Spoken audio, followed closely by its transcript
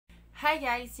Hi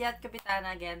guys,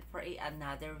 yetcabitana again for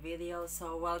another video.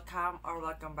 So welcome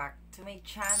back to my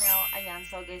channel. Ayan,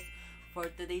 so guys, for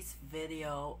today's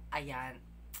video, ayan,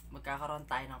 magkakaroon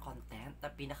tayo ng content na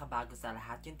pinakabago sa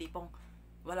lahat. Yung tipong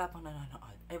wala pang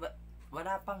nanonood. Ay,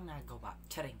 wala pang nagawa.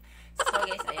 Charing. So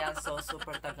guys, ayan, so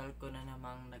super tagal ko na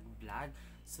namang nag-vlog.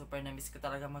 Super na-miss ko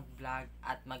talaga mag-vlog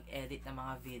at mag-edit ng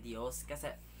mga videos.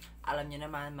 Kasi alam nyo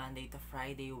naman, Monday to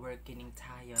Friday, working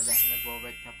tayo dahil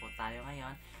nagwo-work na po tayo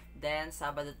ngayon. Then,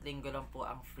 Sabado at Linggo lang po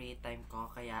ang free time ko.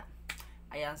 Kaya,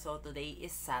 ayan, so today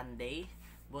is Sunday.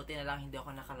 Buti na lang hindi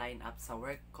ako naka-line up sa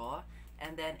work ko.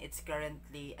 And then, it's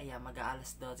currently, ayan,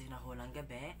 mag-aalas 12 na ho ng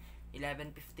gabi.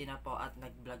 11:50 na po at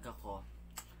nag-vlog ako.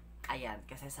 Ayan,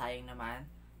 kasi sayang naman.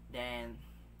 Then,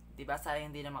 diba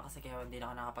sayang din naman kasi kaya hindi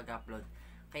na ako nakapag-upload.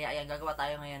 Kaya ayan, gagawa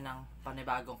tayo ngayon ng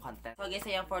panibagong content. So guys,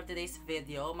 ayan, for today's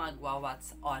video,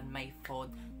 magwa-what's on my phone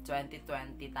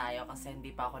 2020 tayo kasi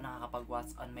hindi pa ako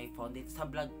nakakapag-what's on my phone dito sa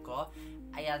vlog ko.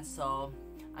 Ayan, so,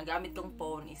 ang gamit kong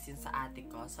phone is yun sa ate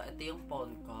ko. So, ito yung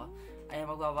phone ko. Ayan,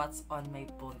 magwa-what's on my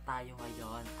phone tayo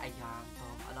ngayon. Ayan, so,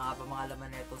 ano nga ba mga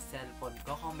laman nito cellphone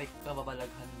ko? Kung may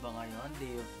kababalaghan ba ngayon,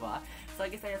 diba? So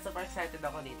guys, ayan, super excited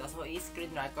ako dito. So,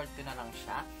 i-screen record ko na lang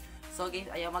siya. So guys,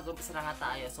 ayaw mag-umpisa na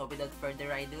nga tayo. So without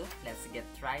further ado, let's get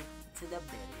right to the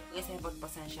video. Guys, ay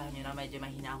pagpasensyahan nyo na medyo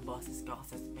mahina ang boses ko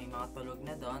kasi may mga tulog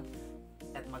na doon.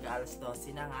 At mag-alas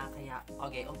 12 na nga. Kaya,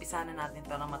 okay, umpisa na natin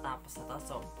to na matapos na to.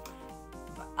 So,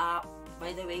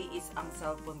 by the way, ang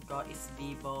cellphone ko is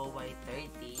Vivo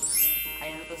Y30.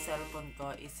 Ayan, ito cellphone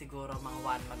ko is siguro mga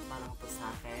 1 month pa lang to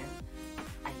sa akin.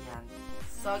 Ayan.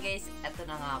 So guys, eto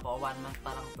na nga po, 1 month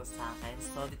pa lang to sa akin.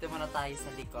 So dito muna tayo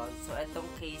sa likod. So etong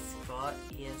case ko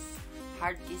is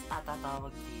hard case ata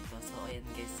tawag dito. So ayan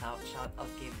guys, shout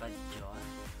out kay Badjo.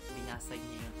 Binasag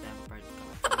niya yung tempered ko.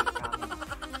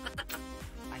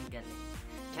 Ang galing.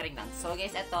 Charing lang. So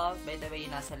guys, eto, by the way,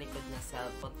 yung nasa likod ng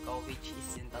cellphone ko, which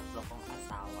is yung tatlo kong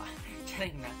asawa.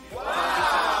 Charing lang. Wow!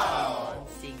 So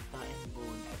this is Singto and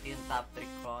Boon. Ito yung top 3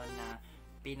 ko na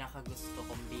pinakagusto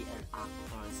kong BL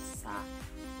actors sa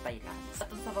Thailand. At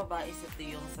sa baba is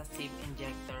ito yung sa SIM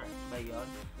injector ba yun?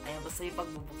 Ayan, basta yung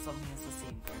pagbubuksan mo yung sa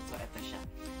SIM card. So, ito siya.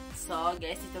 So,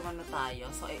 guys, ito muna tayo.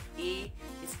 So,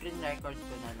 i-screen record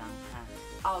ko na lang, ha?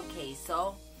 Okay,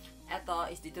 so, ito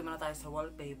is dito muna tayo sa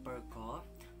wallpaper ko.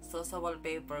 So, sa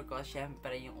wallpaper ko,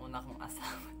 syempre, yung una kong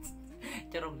asawa.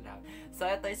 Charong lang. So,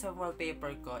 ito is sa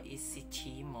wallpaper ko is si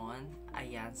Chimon.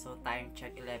 Ayan, so, time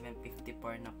check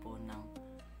 11:54 na po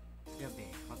ng gabi.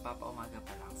 Magpapaumaga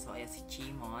pa lang. So, ayan si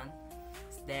Chimon.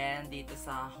 Then, dito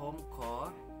sa home ko,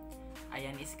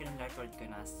 ayan, screen record ko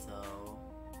na. So,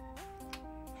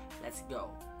 let's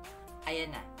go. Ayan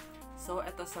na. So,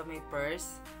 ito sa may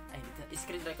purse. Ay, dito,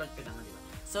 screen record ko na nga, diba?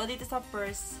 So, dito sa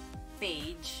purse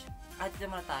page, dito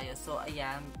muna tayo. So,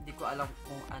 ayan, hindi ko alam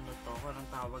kung ano to, kung anong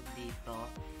tawag dito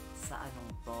sa anong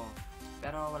to.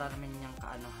 Pero, wala naman niyang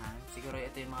kaanuhan. Siguro,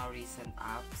 ito yung mga recent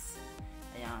apps.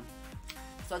 Ayan.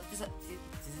 So, dito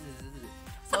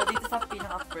sa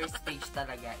pinaka-first page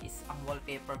talaga is ang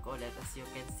wallpaper ko ulit. As you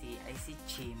can see, I see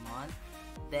Chimon.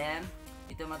 Then,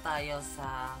 dito naman tayo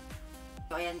sa...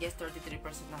 So, ayan guys, 33%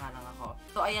 na nga lang ako.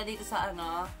 So, ayan dito sa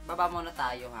ano, baba muna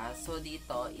tayo ha. So,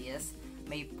 dito is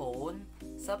may phone.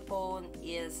 Sa phone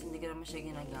is, hindi ko naman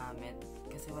siya ginagamit.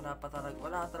 Kasi wala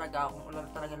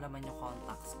talaga laman yung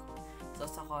contacts ko. So,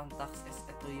 sa contacts is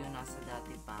ito yung nasa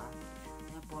dati pa.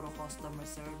 Puro customer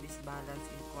service, balance,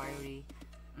 inquiry.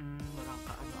 Walang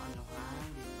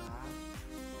kaano-anohan, diba?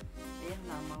 Ayan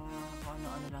lang, mga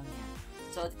ano-ano lang yan.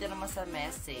 So, dito naman sa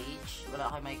message,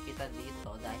 wala kayo makikita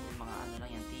dito dahil mga ano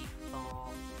lang yan,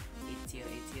 TikTok,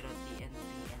 8080, TNT,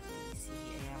 NTC,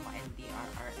 ayan, mga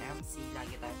NDRRMC,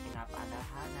 lagi tayong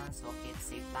pinapaalahanan. So, keep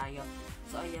safe tayo.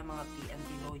 So, ayan, mga TNT,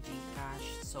 no Gcash.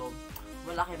 So,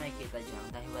 wala kayo makikita dyan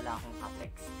dahil wala akong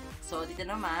capex. So, dito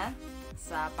naman,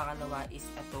 sa pangalawa is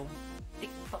itong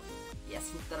TikTok. Yes,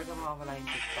 hindi talaga mawawala yung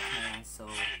TikTok na yan. So,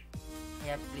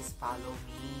 ayan, please follow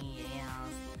me.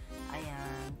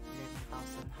 Ayan,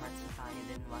 11,000 hearts na tayo.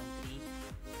 Then, 1,3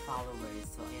 followers.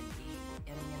 So, ayan,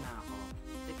 i-ano nyo na ako.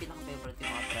 Ito yung pinaka-favorite yung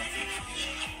mga friends.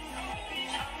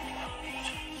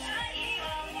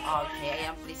 Okay,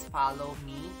 ayan, please follow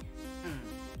me.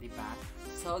 Diba?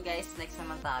 So, guys, next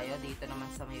naman tayo. Dito naman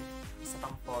sa may isa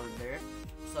pang folder.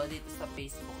 So, dito sa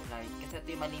Facebook Live. Kasi ito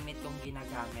yung malimit kong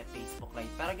ginagamit, Facebook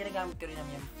Live. Pero ginagamit ko rin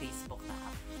naman yung Facebook na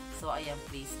app. So, ayan,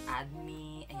 please add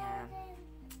me. Ayan.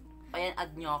 Ayan,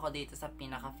 add nyo ako dito sa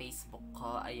pinaka-Facebook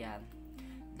ko. Ayan.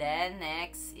 Then,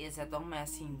 next is itong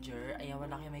Messenger. Ayan,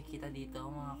 wala kayo makikita dito.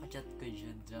 Mga kachat ko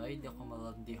dyan, Day. Hindi ako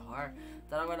malandihar.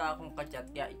 Tara, wala akong kachat.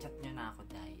 Kaya, i-chat nyo na ako,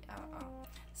 Day.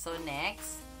 So,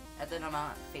 next, ito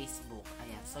naman, Facebook.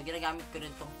 Ayan. So, ginagamit ko rin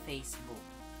tong Facebook.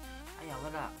 Ayan,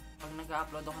 wala. Pag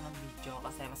nag-upload ako ng video,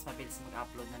 kasi mas mabilis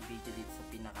mag-upload ng video dito sa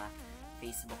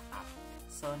pinaka-Facebook app.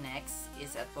 So, next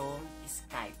is itong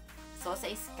Skype. So, sa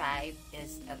Skype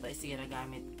is, ito is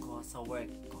ginagamit ko sa work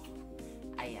ko.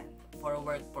 Ayan. For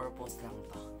work purpose lang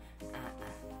to.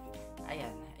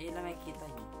 Ayan. Ayun lang makikita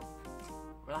nyo.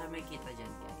 Wala kayo makikita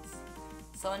dyan, guys.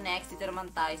 So, next, dito naman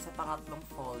tayo sa pangatlong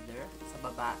folder sa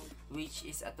baba, which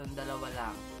is itong dalawa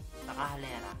lang.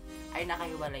 Nakahalera. Ay,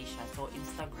 nakahiwalay siya. So,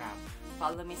 Instagram.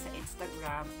 Follow me sa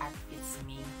Instagram at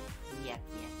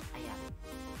itsmehhyetyet. Ayan.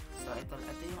 So, ito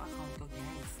yung account ko,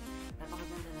 guys.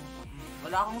 Napakaganda na ito.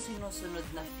 Wala akong sinusunod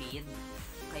na feed.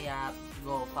 Kaya,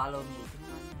 go, follow me.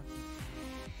 Tingnan natin.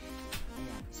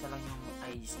 Ayan. Isa lang yung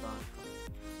IG story ko.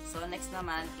 So, next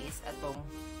naman is itong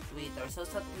Twitter. So,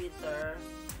 sa Twitter,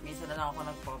 minsan na lang ako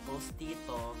nagpo-post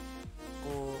dito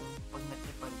kung pag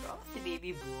nagtripag ko, si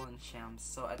Baby Boon, Shams.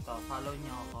 So, ito, follow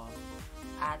nyo ako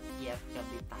at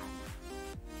yetcabitana.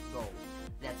 Go.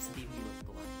 Let's be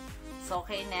mutual. So,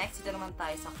 okay, next, ito naman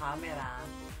tayo sa camera.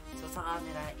 So, sa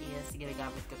camera is,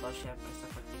 ginagamit ko to, syempre,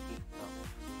 sa pag-tiktok.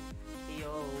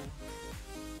 Yo!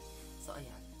 So,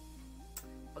 ayan.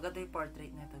 Pag ito yung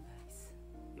portrait na ito, guys,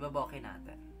 ibaboke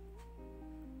natin.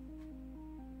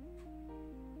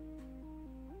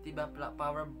 Diba,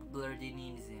 power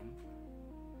blurdinism.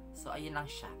 So, ayun lang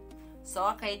siya. So,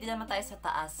 okay, dito naman tayo sa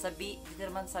taas. Dito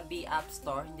naman sa B App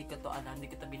Store, hindi ko to alam, hindi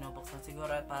ko to binubuksan. Siguro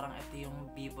parang ito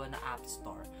yung Vivo na App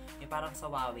Store. Yung parang sa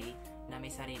Huawei na may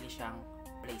sarili siyang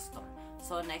Play Store.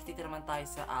 So, next, dito naman tayo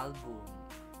sa album.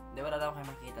 Hindi, wala lang kayo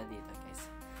makikita dito, guys.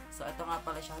 So, ito nga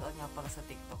pala, shoutout nga pala sa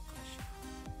TikTok crush.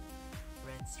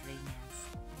 Reds Reynens.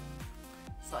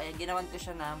 So, ayan, ginawan ko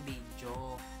siya ng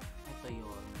video. Ito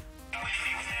yun.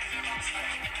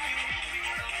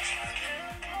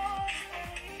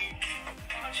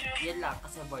 Yan lang,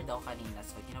 kasi bored ako kanina.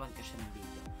 So, ginawan ko siya ng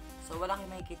video. So, wala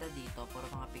kayong makikita dito. Puro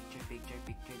mga picture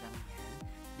lang yan.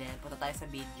 Then, punta tayo sa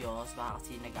videos. Baka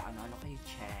kasi nag-ano-ano kayo,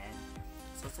 Chen.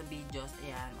 So, sa videos,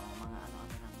 ayan, mga ano-ano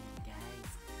lang yan,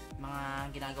 guys. Mga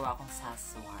ginagawa kong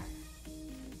saswar.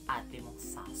 Ate mong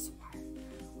saswar.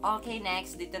 Okay,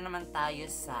 next. Dito naman tayo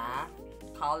sa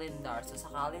calendar. So, sa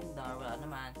calendar, wala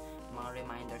naman mga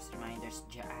reminders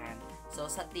dyan. So,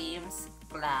 sa Teams,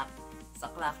 clock. Sa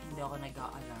clock, hindi ako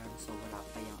nag-a-alarm. So, wala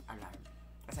pa yung alarm.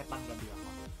 Kasi panggabi ako.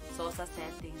 So, sa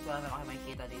settings, wala naman kayo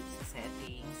makikita dito sa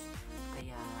settings.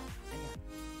 Kaya, ayan.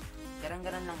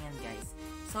 Garang-garan lang yan, guys.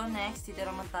 So, next, dito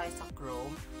naman tayo sa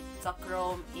Chrome. Sa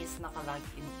Chrome is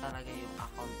naka-login talaga yung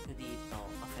account ko dito.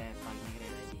 Kasi pag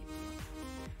nagre-redeem yun.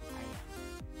 Ayan.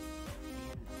 So,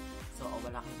 ayan lang. So,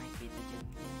 wala kayo makikita dyan,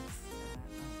 guys.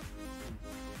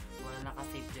 Wala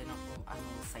nakasave dyan ang kung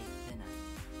anong site din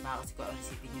baka kasi kung anong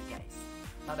isipin nyo, guys.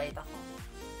 Mabait ako.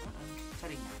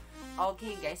 Sorry na.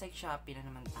 Okay, guys, nag-Shopee na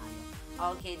naman tayo.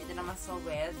 Okay, dito naman sa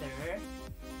weather.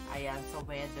 Ayan, sa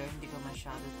weather, hindi ko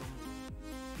masyado itong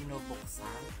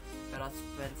pinubuksan. Pero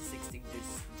 26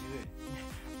 degrees.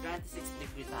 26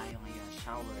 degree tayo ngayon.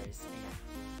 Showers. Ayan.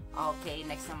 Okay,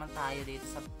 next naman tayo dito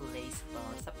sa Play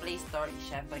Store. Sa Play Store,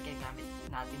 syempre, ginagamit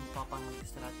natin ito pang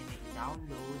gusto natin may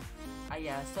i-download.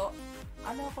 Ayan, so,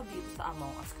 ano ako dito sa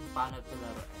Among Us kung paano ito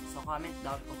laruin. So, comment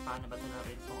down kung paano ba ito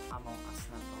laruin itong Among Us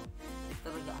na to. Hindi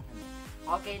talaga ano.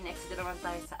 Okay, next dito naman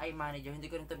tayo sa iManager. Hindi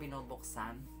ko rin ito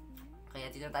binubuksan. Kaya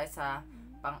dito tayo sa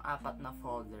pang-apat na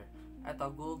folder. Ito,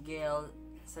 Google.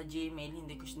 Sa Gmail,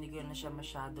 hindi ko na siya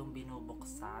masyadong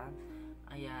binubuksan.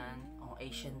 Ayan,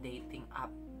 Asian dating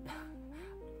app.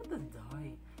 What the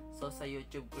die? So, sa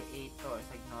YouTube Creator,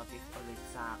 nag-notif ulit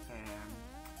sa akin.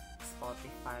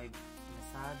 Spotify,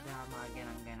 Lazada, mga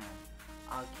ganang-ganan.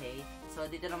 Okay, so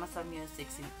dito naman sa music,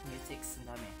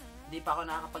 ang dami. Hindi pa ako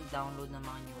nakakapag-download ng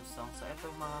mga new songs. So,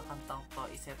 itong mga kantang to,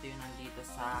 ito yung nandito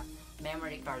sa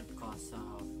memory card ko. So,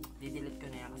 didelete ko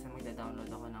na yan kasi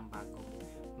magda-download ako ng bagong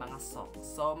mga songs.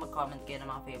 So, mag-comment kayo ng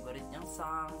mga favorite niyang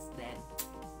songs. Then,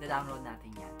 da-download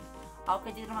natin yan.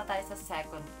 Okay, dito naman tayo sa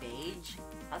second page.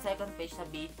 Ang second page sa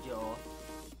video.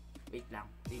 Wait lang,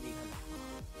 didigan lang.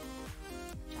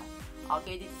 Chat.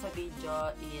 Okay, dito sa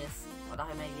video is, wala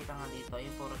kayo makikita nga dito,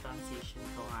 yung puro transition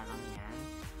ko nga lang yan.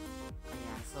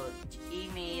 Ayan, so,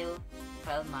 email,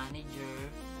 file manager.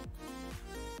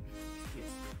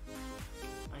 Yes.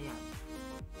 Ayan.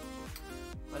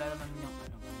 Wala naman yung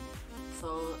ano.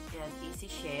 So, yan,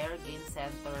 easy share, game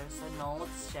center, sa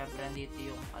notes, syempre, nandito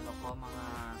yung ano ko, mga,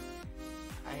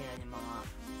 ayan, yung mga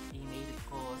email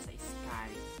ko sa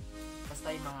Skype. Basta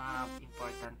yung mga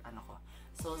important ano ko.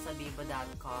 So, sa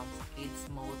vivo.com, sa kids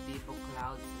mode, vivo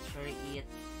cloud, share it,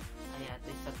 Ayan,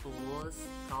 ito sa tools,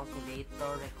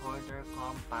 calculator, recorder,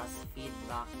 compass,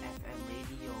 feedback, FM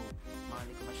radio. Mga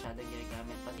hindi ko masyadong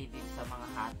ginagamit. Pati din sa mga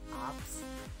hot apps.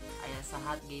 Ayan, sa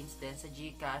hot games din, sa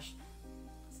Gcash.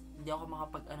 Hindi ako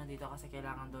makapag-ano dito kasi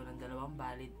kailangan doon ng 2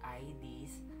 valid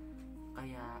IDs.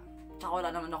 Kaya, tsaka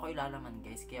wala naman ako ilalaman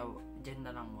guys. Kaya, dyan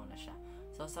na lang muna siya.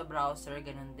 So, sa browser,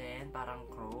 ganun din. Parang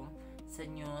Chrome. Sa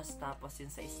news, tapos yun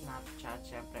sa Snapchat.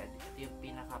 Syempre, ito yung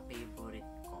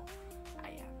pinaka-favorite ko.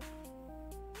 Ayan.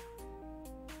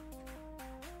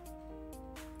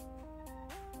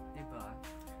 Diba?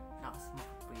 Lakas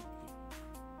makapwede.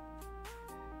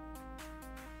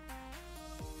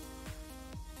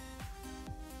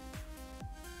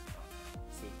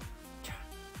 See?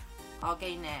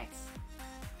 Okay, next.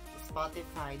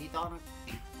 Spotify. Dito ako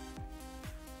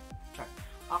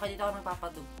Okay, dito ako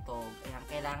nagpapatugtog. Ayan,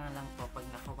 kailangan lang to pag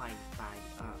naka-wifi.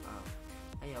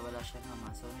 Kaya wala siya naman.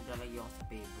 So, naglalagay ako sa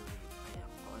favorite. Ayan,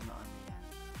 kung ano-ano yan.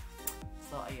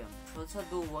 So, ayun. So, sa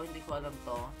duo, hindi ko alam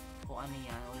to kung ano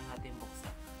yan. Huwag natin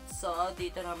buksan. So,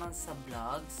 dito naman sa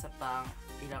vlog, sa pang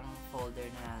ilang folder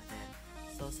na natin.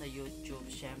 So, sa YouTube,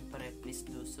 syempre, please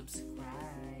do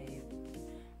subscribe.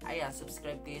 Ayan,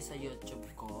 subscribe kayo sa YouTube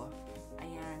ko.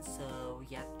 Ayan, so,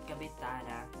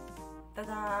 yetcabitana.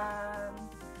 Tadaan!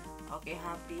 Okay,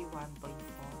 happy 1.4.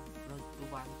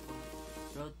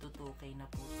 Road to 2K na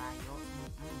po tayo.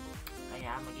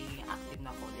 Kaya, magiging active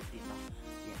na po ulit dito.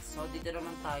 Yes, so dito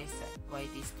naman tayo sa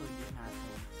YT Studio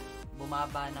natin.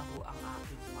 Bumaba na ho ang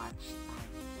aking watch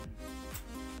time.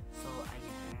 So,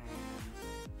 ayan.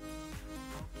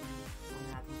 Okay, kung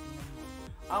natin tingnan mo.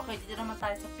 Okay, dito naman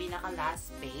tayo sa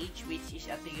pinaka-last page, which is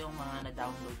ito yung mga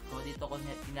na-download ko. Dito ko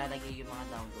nilalagay yung mga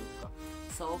download ko.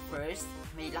 So, first,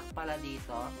 may lock pala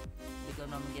dito. Hindi ko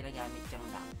naman ginagamit yung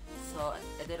lock. So,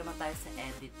 ito naman tayo sa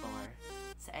editor.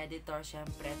 Sa editor,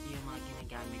 syempre, ito yung mga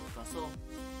ginagamit ko. So,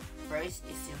 first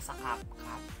is yung sa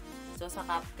CapCut. So, sa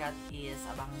CapCut is,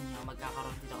 abangan nyo,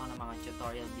 magkakaroon din ako ng mga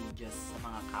tutorial videos sa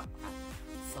mga CapCut.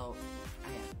 So,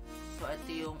 ayan. So,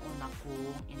 ito yung una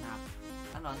kong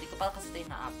hindi ko pala kasi ito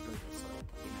yung na-upload. So,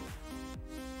 ito, tingnan.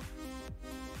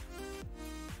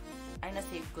 Ay,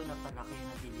 na-save ko na pala, kaya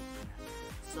na-delete ko na.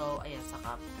 So, ayan, sa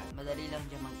CapCut. Madali lang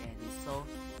dyan mag-edit. So,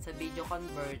 sa video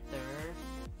converter,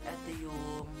 ito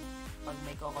yung pag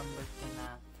may ko-convert ka na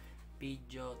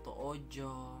video to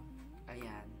audio.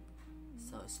 Ayan.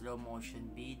 So, slow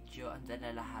motion video. Andyan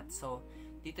na lahat. So,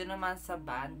 dito naman sa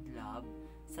BandLab.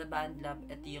 Sa BandLab,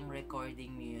 ito yung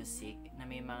recording music na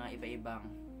may mga iba-ibang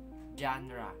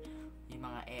genre. Yung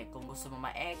mga kung gusto mo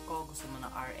ma-echo, gusto mo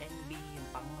ng R&B, yung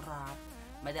pang-rap.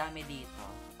 Madami dito.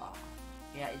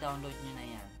 Kaya i-download nyo na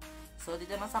yan. So,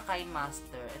 dito naman sa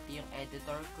KineMaster, ito yung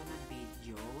editor ko na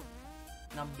video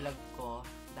ng vlog ko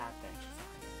dati.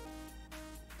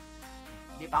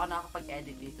 Hindi pa ako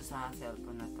nakakapag-edit dito sa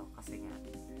cellphone na to kasi nga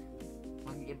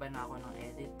mag-iba na ako ng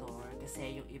editor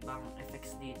kasi yung ibang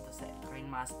effects dito sa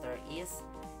KineMaster is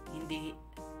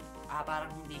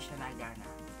parang hindi siya nagana.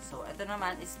 So, ito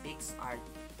naman is PixArt.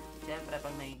 Siyempre,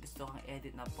 pag may gusto kang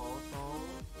edit na photo,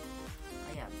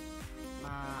 ayan,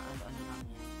 ano lang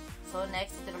yan. So,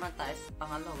 next, ito naman tayo sa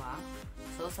pangalawa.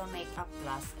 So, sa Makeup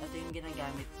Plus, ito yung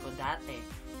ginagamit ko dati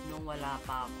nung wala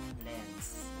pa akong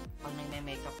lens. Pag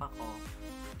nagme-makeup ako,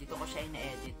 dito ko siya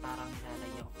ina-edit, parang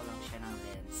nilalagyan ko lang siya ng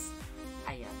lens.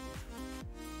 Ayan.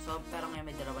 So, pero ngayon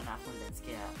may dalawa na akong lens,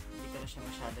 kaya hindi ko na siya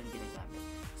masyadong ginagamit.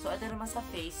 So, ito naman sa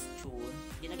Facetune,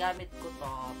 ginagamit ko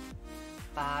to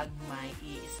pag may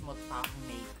i-smooth pa akong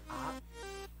makeup.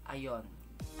 Ayun.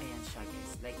 Ayan siya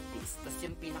guys, like this. Tapos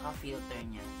yung pinaka-filter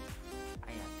niya.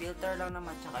 Ayan, filter lang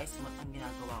naman, tsaka smooth ang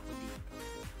ginagawa ko dito.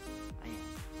 Ayan.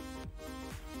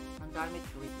 Ang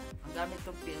gamit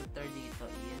kong filter dito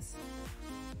is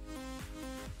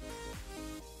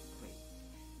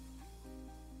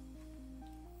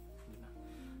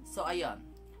so, ayun.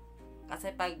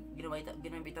 Kasi pag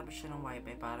ginamitan mo siya ng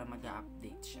wifi para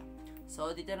mag-update siya.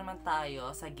 So, dito naman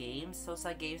tayo sa games. So,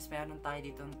 sa games, meron tayo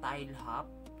dito ng Tile Hop,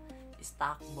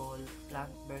 Stack Ball,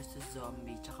 Plant vs.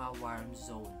 Zombie, tsaka Warm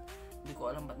Zone. Hindi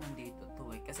ko alam ba't nandito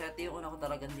to eh. Kasi ito yung una ko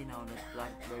talagang dinownload,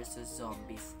 Plant vs.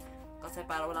 Zombies. Kasi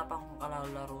para wala pa akong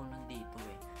kalaro nandito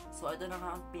eh. So, ito na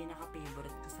nga ang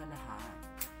pinaka-favorite ko sa lahat.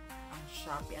 Ang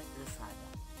Shopee at Lazada.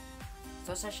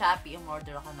 So, sa Shopee,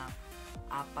 umorder ako ng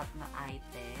 4 na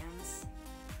items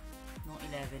nung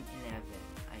 11/11.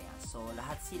 Ayan. So,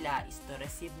 lahat sila is to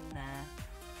receive na.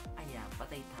 Ayan,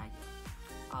 patay tayo.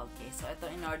 Okay. So,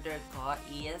 ito in order ko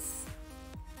is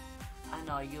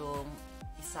yung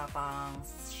isa pang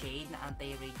shade na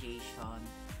anti-radiation.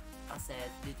 kasi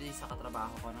dito sa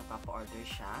katrabaho ko, nagpapa-order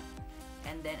siya.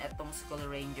 And then, etong School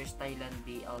Rangers Thailand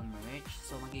BL merch.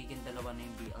 So, magiging dalawa na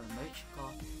yung BL merch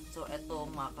ko. So,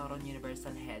 etong Macaron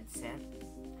Universal headset.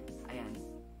 Ayan.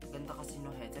 Ganda kasi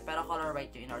yung headset. Pero color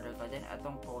white yung in-order ko. Then,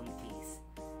 etong phone case.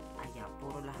 Ayan.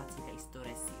 Puro lahat sila is to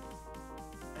receive.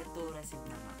 To receive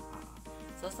na nga.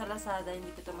 So, sa Lazada, hindi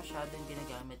ko ito masyadong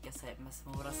ginagamit kasi mas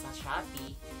mura sa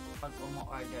Shopee pag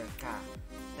umu-order ka.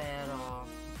 Pero,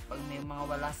 pag may mga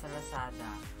wala sa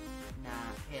Lazada,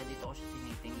 na kaya dito ko siya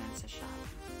tinitingnan sa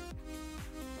Shopee.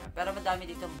 Pero madami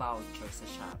ditong voucher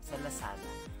sa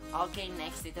Lazada. Okay,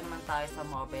 next, dito naman tayo sa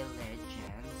Mobile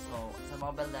Legends. So, sa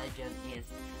Mobile Legends is,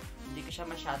 hindi ko siya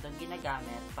masyadong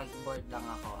ginagamit pag bored lang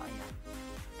ako. Ayan.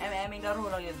 MMing laro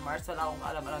lang yun, Mars. Wala akong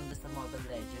alam-alam doon sa Mobile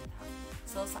Legends, ha.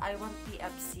 So, sa I Want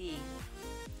TFC,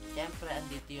 syempre,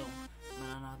 andito yung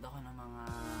manonood ako ng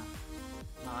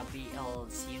mga BL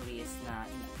series na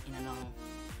inanong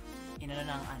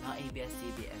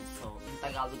ABS-CBN. So, in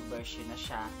Tagalog version na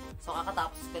siya. So,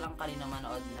 kakatapos ko lang kanina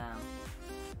manood ng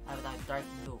Dark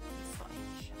Blue. So,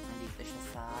 ayun siya. Nandito siya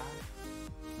sa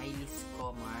may list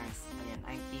ko, Mars. Ayan,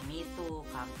 I'm Timmy to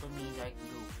Come to Me, Dark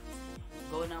Blue.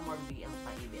 Go na more BL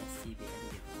pa ABS-CBN,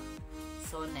 dito.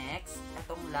 So, next,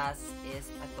 etong last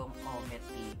is etong Ome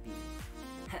TV.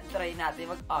 Try natin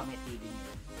mag-Ome TV.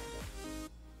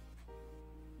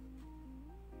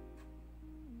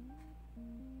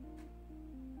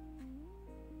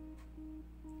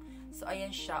 So,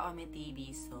 ayan siya, Ome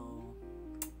TV. So,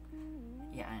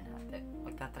 yan natin.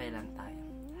 Magta-try lang tayo.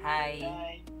 Hi!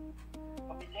 Hi!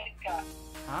 Pamilyar ka.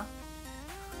 Ha?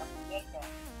 Pamilyar ka.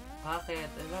 Bakit?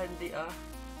 Ala, hindi ah.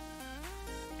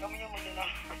 Kami yung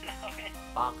magnanakaw namin.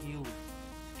 Fuck you.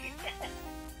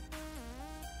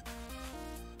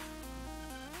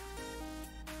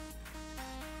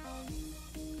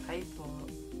 Hi po.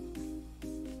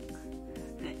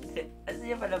 Ano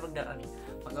niya pala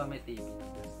mag-Ome TV?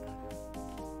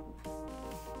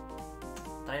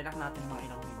 Try lang natin mga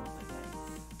ilang minuto, guys.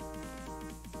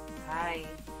 Hi!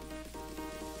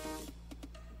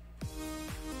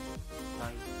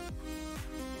 Hi.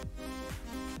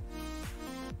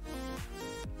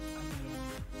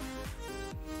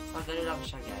 So, gano'n lang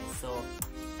siya, guys. So,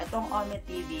 etong Ome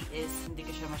TV is hindi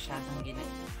ko siya masyadong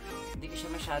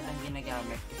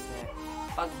ginagamit kasi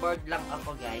pag bored lang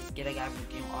ako, guys, ginagamit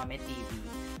ko yung Ome TV.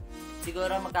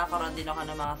 Siguro magkakaroon din ako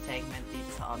ng mga segment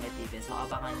dito sa Ome TV. So,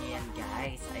 abangan niyo yan,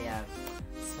 guys. Ayan.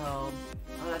 So,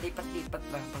 lipat-lipat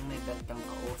lang pag may dad kang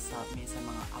kausap. May sa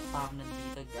mga apam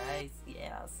nandito, guys.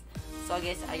 Yes. So,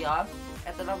 guys, ayun.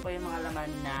 Ito lang po yung mga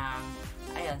laman ng...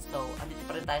 Ayan, so, andito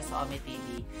pa rin tayo sa Ome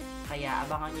TV. Kaya,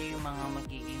 abangan nyo yung mga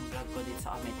magiging vlog ko dito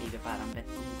sa Ome TV. Parang bet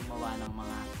kong gumawa ng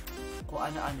mga kung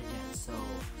ano-ano dyan. So,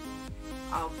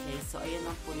 okay. So, ayun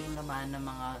lang po yung laman ng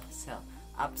mga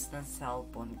apps ng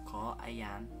cellphone ko.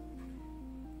 Ayan.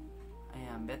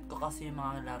 Ayan. Bet ko kasi yung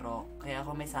mga laro. Kaya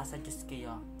kung may sasuggest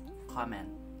kayo, comment.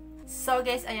 So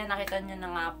guys, ayan, nakita nyo na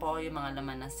nga po yung mga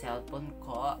laman ng cellphone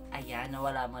ko. Ayan,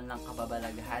 nawala mo lang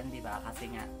kababalaghan, diba? Kasi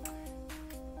nga,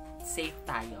 safe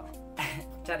tayo.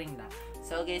 Charing lang.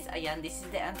 So guys, ayan, this is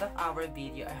the end of our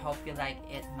video. I hope you like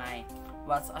it,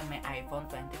 what's on my iPhone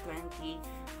 2020.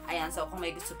 Ayan, so kung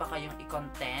may gusto pa kayong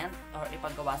i-content or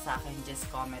ipagawa sa akin, just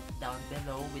comment down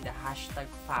below with the hashtag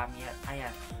 #FAMYET.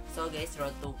 Ayan. So guys,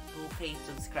 road to 2K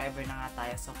subscriber na nga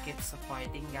tayo. So keep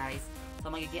supporting, guys. So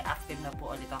magiging active na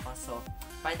po ulit ako. So,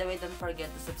 by the way, don't forget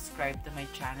to subscribe to my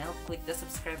channel. Click the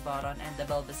subscribe button and the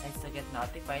bell beside to get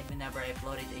notified whenever I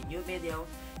uploaded a new video.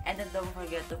 And then don't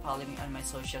forget to follow me on my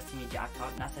social media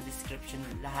account. Nasa description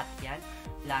lahat yan.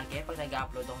 Lagi, pag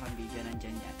nag-upload ako ng video,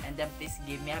 nandyan yan. And then please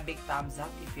give me a big thumbs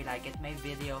up if you like it, my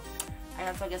video.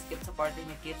 And also, just keep supporting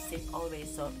me. Keep safe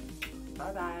always. So,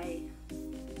 bye-bye!